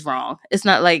 This is wrong." It's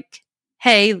not like,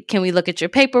 hey, can we look at your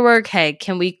paperwork? Hey,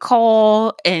 can we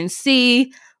call and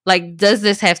see? Like, does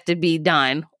this have to be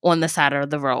done on the side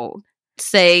of the road?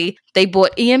 Say they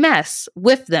brought EMS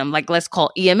with them. Like, let's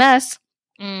call EMS.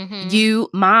 Mm-hmm. You,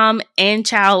 mom, and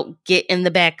child get in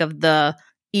the back of the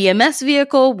EMS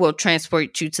vehicle. We'll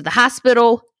transport you to the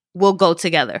hospital. We'll go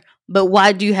together. But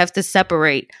why do you have to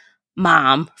separate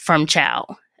mom from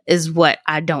child is what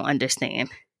I don't understand.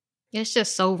 It's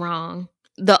just so wrong.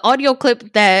 The audio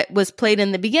clip that was played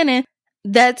in the beginning,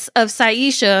 that's of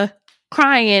Saisha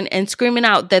crying and screaming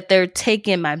out that they're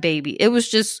taking my baby.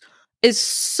 It's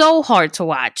so hard to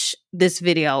watch this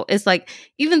video. It's like,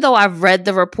 even though I've read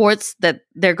the reports that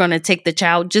they're going to take the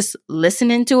child, just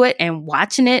listening to it and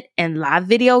watching it and live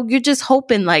video, you're just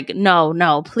hoping like,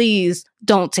 no, please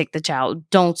don't take the child.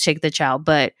 Don't take the child.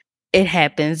 But it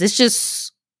happens. It's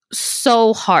just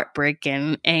so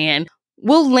heartbreaking. And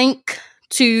we'll link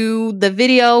to the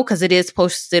video because it is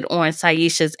posted on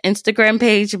Saisha's Instagram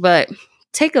page, but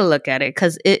take a look at it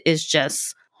because it is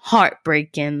just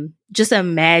heartbreaking. Just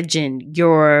imagine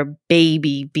your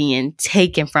baby being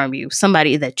taken from you,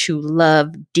 somebody that you love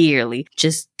dearly,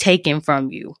 just taken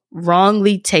from you,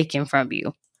 wrongly taken from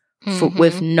you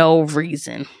with no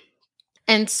reason.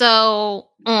 And so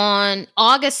on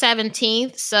August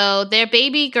 17th, so their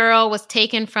baby girl was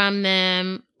taken from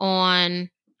them on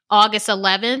August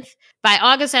 11th. By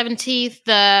August 17th,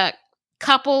 the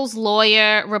couple's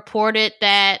lawyer reported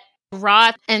that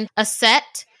Ra and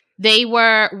Aset, they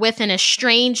were with an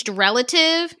estranged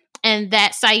relative, and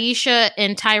that Saisha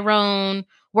and Tyrone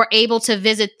were able to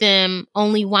visit them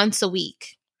only once a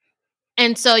week.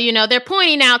 And so, they're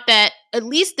pointing out that at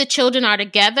least the children are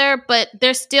together, but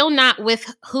they're still not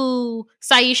with who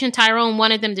Saisha and Tyrone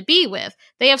wanted them to be with.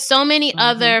 They have so many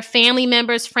other family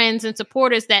members, friends, and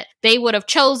supporters that they would have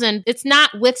chosen. It's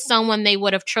not with someone they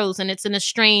would have chosen. It's an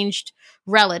estranged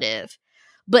relative.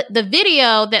 But the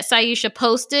video that Saisha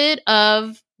posted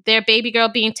of their baby girl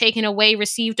being taken away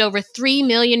received over 3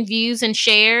 million views and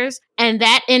shares. And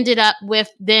that ended up with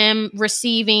them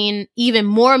receiving even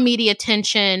more media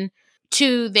attention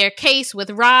to their case with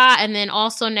Ra, and then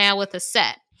also now with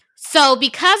Aset. So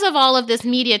because of all of this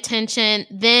media attention,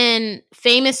 then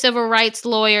famous civil rights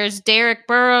lawyers Derek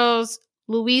Burroughs,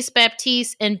 Luis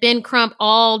Baptiste, and Ben Crump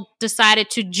all decided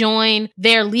to join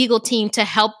their legal team to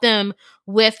help them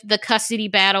with the custody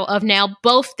battle of now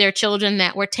both their children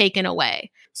that were taken away.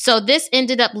 So this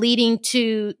ended up leading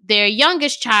to their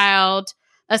youngest child,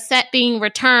 Aset, being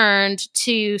returned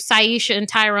to Saisha and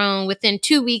Tyrone within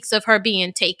 2 weeks of her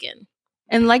being taken.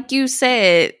 And like you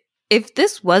said, if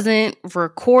this wasn't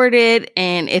recorded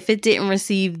and if it didn't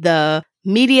receive the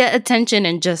media attention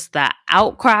and just the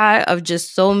outcry of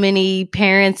just so many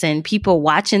parents and people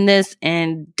watching this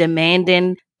and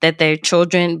demanding that their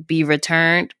children be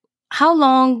returned, how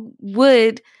long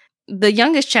would the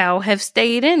youngest child have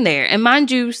stayed in there? And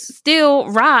mind you, still,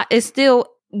 Ra is still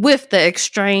with the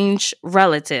estranged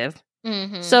relative.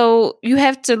 So you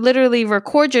have to literally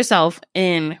record yourself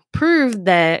and prove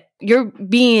that you're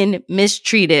being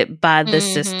mistreated by the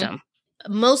system.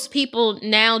 Most people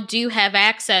now do have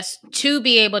access to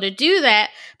be able to do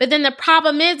that. But then the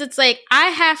problem is, it's like, I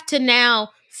have to now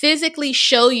physically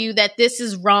show you that this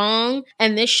is wrong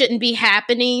and this shouldn't be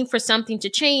happening for something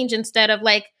to change, instead of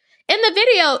like, in the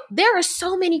video, there are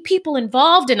so many people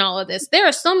involved in all of this. There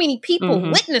are so many people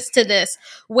witness to this,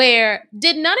 where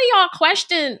did none of y'all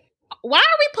question, why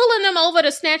are we pulling them over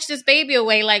to snatch this baby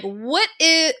away? Like, what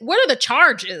are the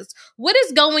charges? What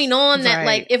is going on that,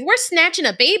 like, if we're snatching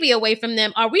a baby away from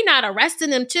them, are we not arresting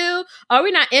them too? Are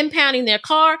we not impounding their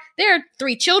car? There are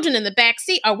 3 children in the back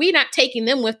seat. Are we not taking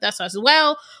them with us as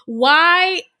well?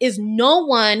 Why is no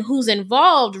one who's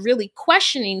involved really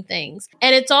questioning things?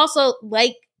 And it's also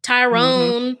like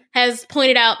Tyrone has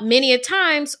pointed out many a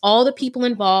times, all the people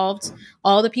involved,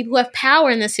 all the people who have power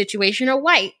in this situation are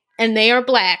white and they are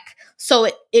black. So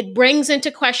it brings into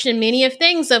question many of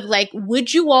things of like,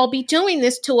 would you all be doing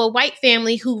this to a white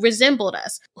family who resembled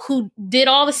us, who did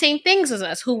all the same things as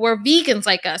us, who were vegans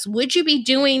like us? Would you be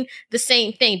doing the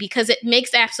same thing? Because it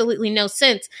makes absolutely no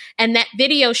sense. And that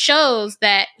video shows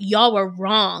that y'all were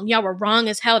wrong. Y'all were wrong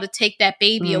as hell to take that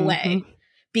baby away.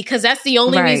 Because that's the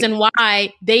only reason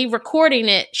why they recording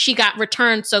it, she got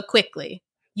returned so quickly.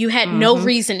 You had no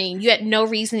reasoning. You had no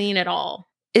reasoning at all.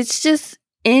 It's just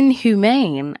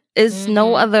inhumane. It's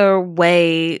no other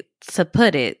way to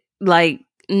put it. Like,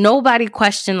 nobody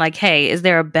questioned, like, hey, is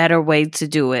there a better way to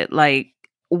do it? Like,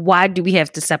 why do we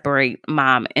have to separate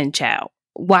mom and child?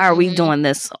 Why are we doing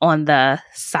this on the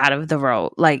side of the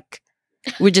road? Like,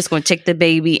 we're just going to take the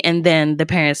baby and then the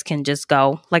parents can just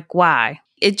go. Like, why?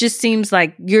 It just seems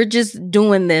like you're just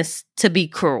doing this to be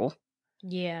cruel.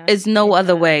 Yeah. It's no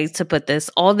other way to put this.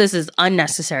 All this is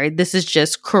unnecessary. This is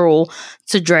just cruel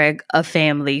to drag a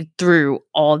family through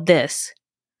all this.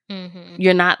 Mm-hmm.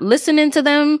 You're not listening to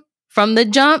them from the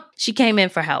jump. She came in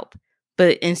for help,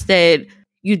 but instead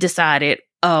you decided,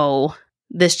 oh,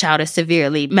 this child is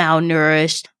severely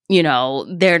malnourished. You know,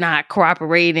 they're not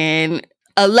cooperating,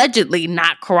 allegedly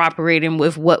not cooperating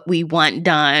with what we want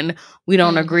done. We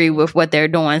don't agree with what they're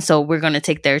doing, so we're going to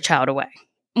take their child away.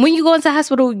 When you go into the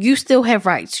hospital, you still have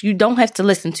rights. You don't have to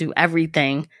listen to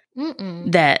everything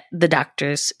that the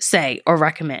doctors say or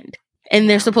recommend. And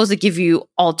they're supposed to give you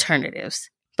alternatives.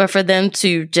 But for them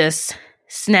to just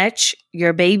snatch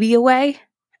your baby away,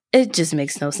 it just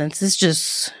makes no sense. It's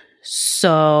just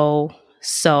so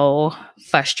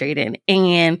frustrating.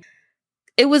 And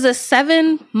it was a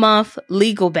 7-month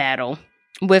legal battle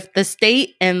with the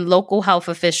state and local health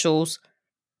officials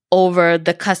over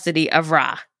the custody of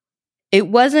Ra. It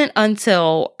wasn't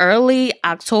until early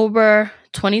October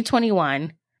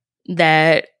 2021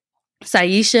 that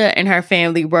Saisha and her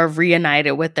family were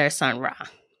reunited with their son, Ra.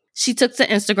 She took to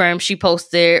Instagram. She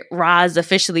posted, Ra is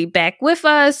officially back with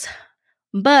us,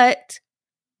 but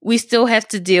we still have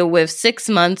to deal with 6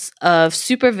 months of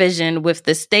supervision with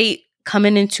the state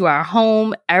coming into our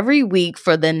home every week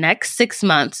for the next 6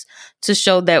 months to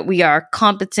show that we are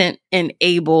competent and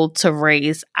able to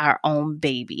raise our own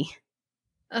baby.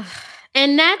 Ugh.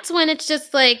 And that's when it's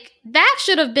just like, that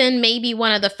should have been maybe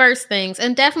one of the first things,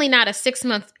 and definitely not a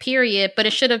 6-month period, but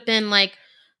it should have been like,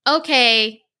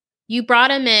 okay, you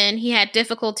brought him in. He had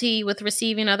difficulty with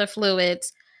receiving other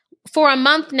fluids. For a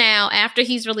month now, after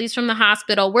he's released from the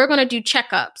hospital, we're going to do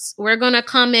checkups. We're going to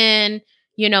come in,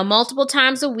 multiple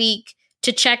times a week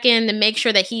to check in to make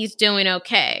sure that he's doing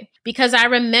okay. Because I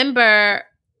remember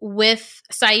with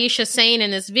Saisha saying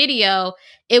in this video,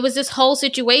 it was this whole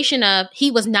situation of he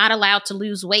was not allowed to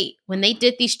lose weight. When they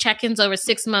did these check-ins over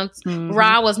 6 months,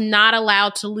 Ra was not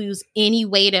allowed to lose any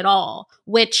weight at all,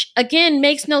 which again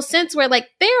makes no sense, where like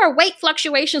there are weight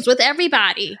fluctuations with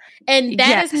everybody. And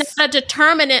that is not a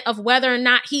determinant of whether or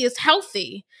not he is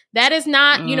healthy. That is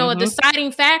not, a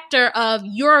deciding factor of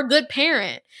you're a good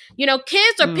parent.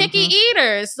 Kids are picky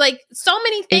eaters. Like so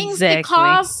many things that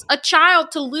cause a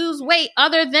child to lose weight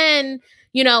other than,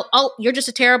 oh, you're just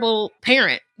a terrible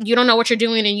parent. You don't know what you're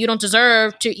doing and you don't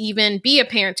deserve to even be a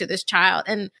parent to this child.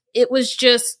 And it was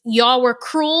just, y'all were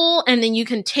cruel, and then you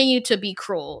continue to be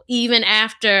cruel even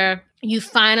after you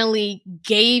finally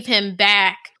gave him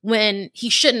back when he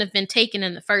shouldn't have been taken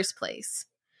in the first place.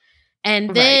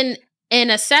 And then in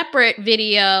a separate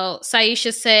video,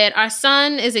 Saisha said, our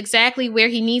son is exactly where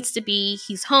he needs to be.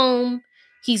 He's home.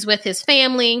 He's with his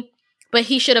family, but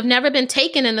he should have never been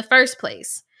taken in the first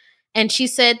place. And she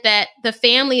said that the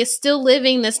family is still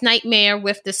living this nightmare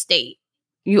with the state.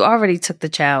 You already took the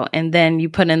child, and then you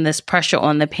put in this pressure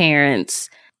on the parents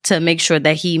to make sure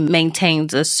that he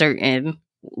maintains a certain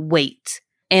weight.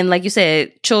 And like you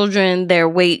said, children, their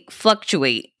weight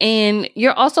fluctuate. And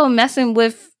you're also messing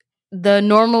with the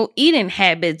normal eating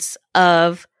habits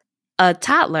of a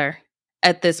toddler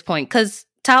at this point, because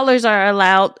toddlers are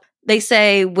allowed, they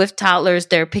say with toddlers,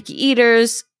 they're picky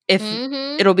eaters. If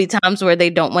it'll be times where they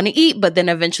don't want to eat, but then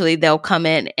eventually they'll come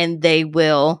in and they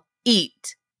will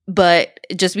eat. But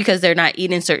just because they're not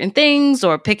eating certain things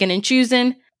or picking and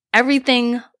choosing,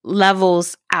 everything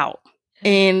levels out.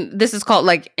 And this is called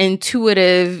like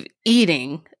intuitive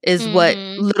eating, is what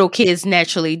little kids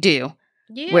naturally do.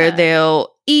 Yeah. Where they'll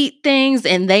eat things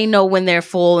and they know when they're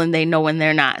full and they know when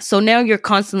they're not. So now you're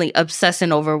constantly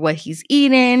obsessing over what he's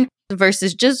eating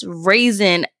versus just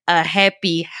raising a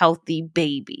happy, healthy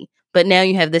baby. But now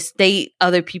you have the state,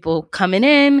 other people coming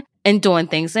in and doing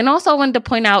things. And also I wanted to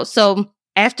point out, so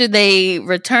after they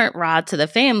return Ra to the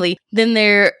family, then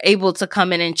they're able to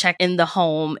come in and check in the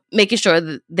home, making sure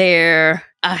that they're,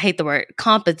 I hate the word,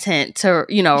 competent to,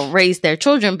 raise their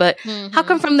children. But how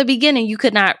come from the beginning you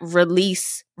could not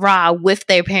release Ra with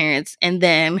their parents and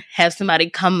then have somebody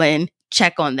come in,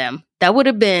 check on them? That would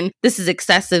have been, this is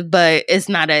excessive, but it's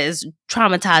not as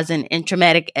traumatizing and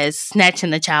traumatic as snatching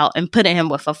the child and putting him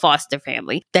with a foster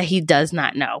family that he does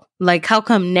not know. Like, how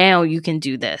come now you can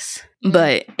do this?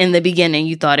 But in the beginning,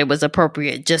 you thought it was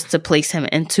appropriate just to place him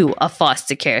into a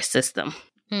foster care system.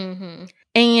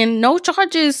 And no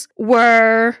charges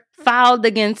were filed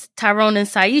against Tyrone and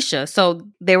Saisha. So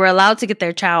they were allowed to get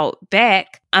their child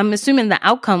back. I'm assuming the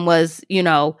outcome was,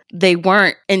 they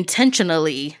weren't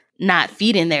intentionally not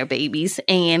feeding their babies.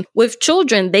 And with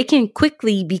children, they can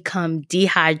quickly become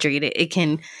dehydrated. It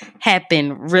can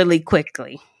happen really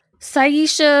quickly.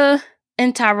 Saisha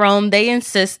and Tyrone, they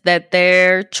insist that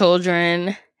their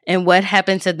children and what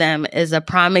happened to them is a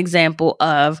prime example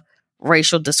of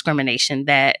racial discrimination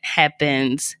that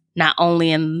happens not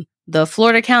only in the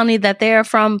Florida county that they're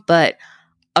from, but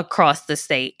across the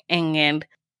state. And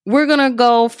we're going to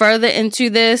go further into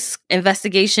this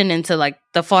investigation into like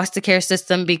the foster care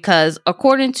system, because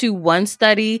according to one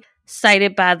study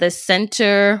cited by the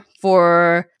Center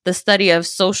for the Study of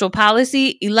Social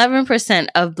Policy, 11%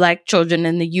 of Black children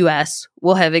in the U.S.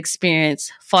 will have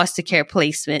experienced foster care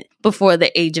placement before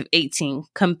the age of 18,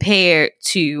 compared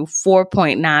to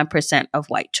 4.9% of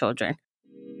white children.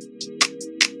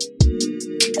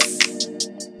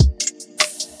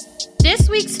 This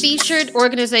week's featured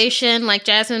organization, like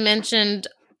Jasmine mentioned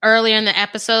earlier in the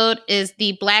episode, is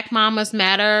the Black Mamas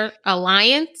Matter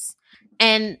Alliance.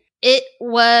 And it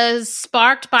was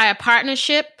sparked by a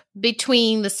partnership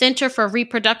between the Center for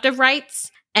Reproductive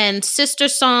Rights and Sister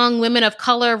Song Women of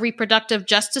Color Reproductive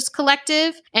Justice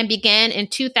Collective, and began in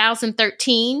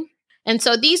 2013. And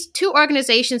so these two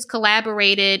organizations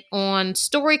collaborated on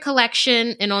story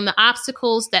collection and on the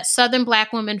obstacles that Southern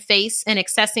Black women face in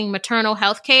accessing maternal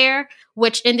health care,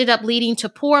 which ended up leading to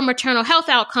poor maternal health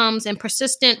outcomes and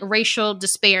persistent racial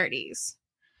disparities.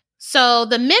 So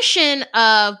the mission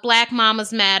of Black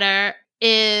Mamas Matter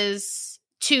is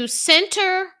to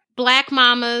center Black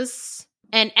mamas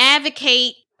and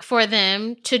advocate for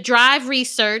them, to drive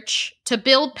research, to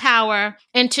build power,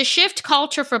 and to shift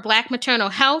culture for Black maternal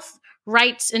health,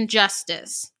 rights, and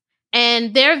justice.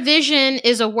 And their vision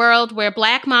is a world where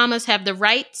Black mamas have the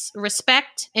rights,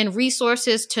 respect, and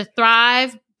resources to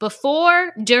thrive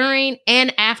before, during,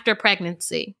 and after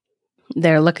pregnancy.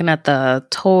 They're looking at the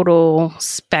total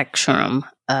spectrum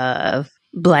of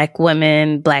Black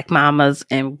women, Black mamas,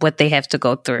 and what they have to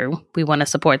go through. We want to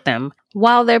support them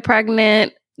while they're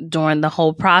pregnant, during the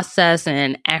whole process,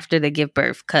 and after they give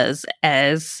birth, because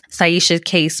as Saisha's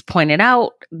case pointed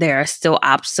out, there are still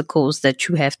obstacles that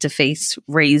you have to face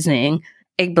raising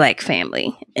a Black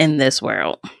family in this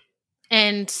world.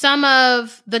 And some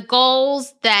of the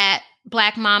goals that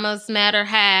Black Mamas Matter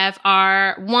have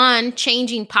are, one,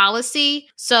 changing policy.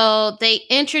 So they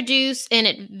introduce and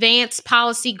advance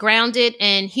policy grounded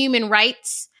in human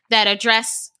rights that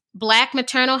address Black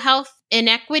maternal health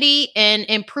inequity and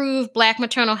improve Black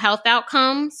maternal health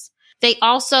outcomes. They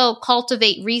also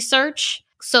cultivate research.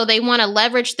 So they want to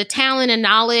leverage the talent and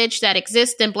knowledge that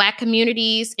exists in Black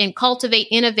communities and cultivate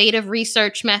innovative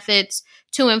research methods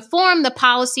to inform the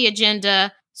policy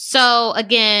agenda. So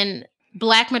again,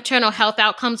 Black maternal health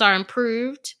outcomes are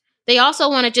improved. They also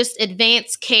want to just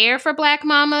advance care for Black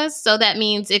mamas. So that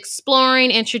means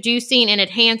exploring, introducing, and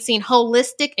enhancing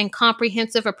holistic and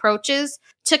comprehensive approaches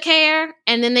to care.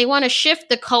 And then they want to shift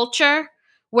the culture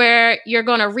where you're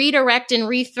going to redirect and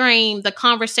reframe the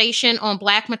conversation on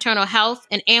Black maternal health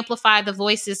and amplify the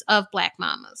voices of Black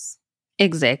mamas.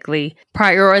 Exactly.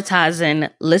 Prioritizing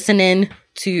listening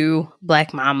to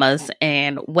Black mamas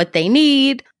and what they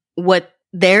need, what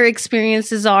their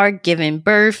experiences are giving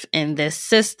birth in this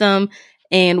system,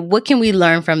 and what can we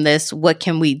learn from this? What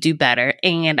can we do better?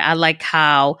 And I like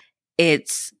how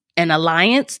it's an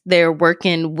alliance. They're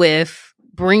working with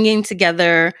bringing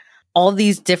together all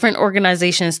these different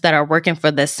organizations that are working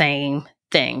for the same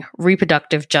thing: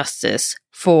 reproductive justice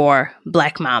for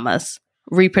Black mamas,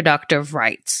 reproductive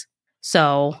rights.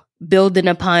 So building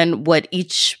upon what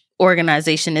each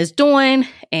organization is doing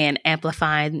and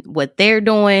amplifying what they're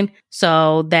doing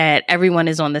so that everyone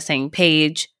is on the same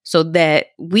page, so that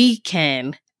we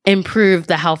can improve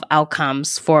the health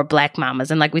outcomes for Black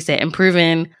mamas. And like we said,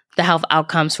 improving the health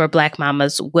outcomes for Black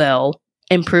mamas will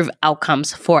improve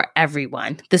outcomes for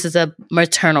everyone. This is a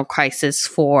maternal crisis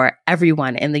for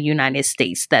everyone in the United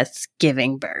States that's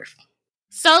giving birth.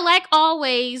 So like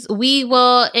always, we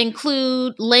will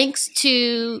include links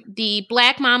to the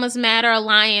Black Mamas Matter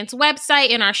Alliance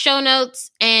website in our show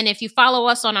notes. And if you follow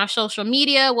us on our social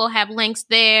media, we'll have links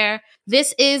there.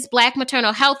 This is Black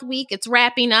Maternal Health Week. It's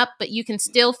wrapping up, but you can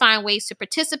still find ways to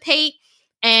participate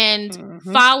and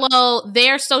follow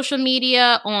their social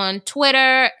media on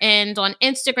Twitter and on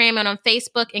Instagram and on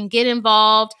Facebook and get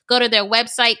involved. Go to their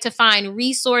website to find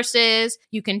resources.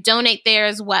 You can donate there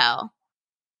as well.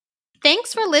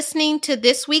 Thanks for listening to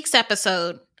this week's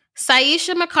episode.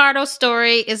 Saisha Mercado's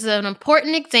story is an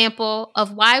important example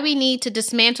of why we need to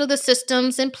dismantle the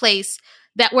systems in place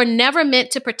that were never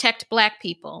meant to protect Black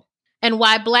people, and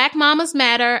why Black Mamas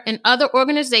Matter and other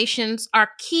organizations are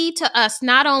key to us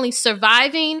not only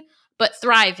surviving, but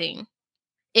thriving.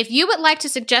 If you would like to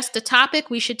suggest a topic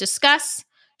we should discuss,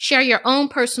 share your own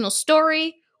personal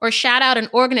story, or shout out an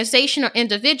organization or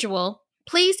individual,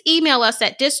 please email us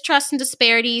at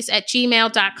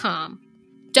distrustanddisparities@gmail.com.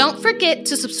 Don't forget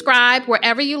to subscribe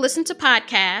wherever you listen to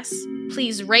podcasts,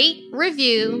 Please rate,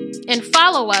 review, and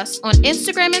follow us on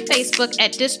Instagram and Facebook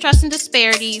at Distrust and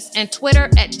Disparities and Twitter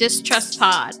at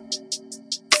DistrustPod.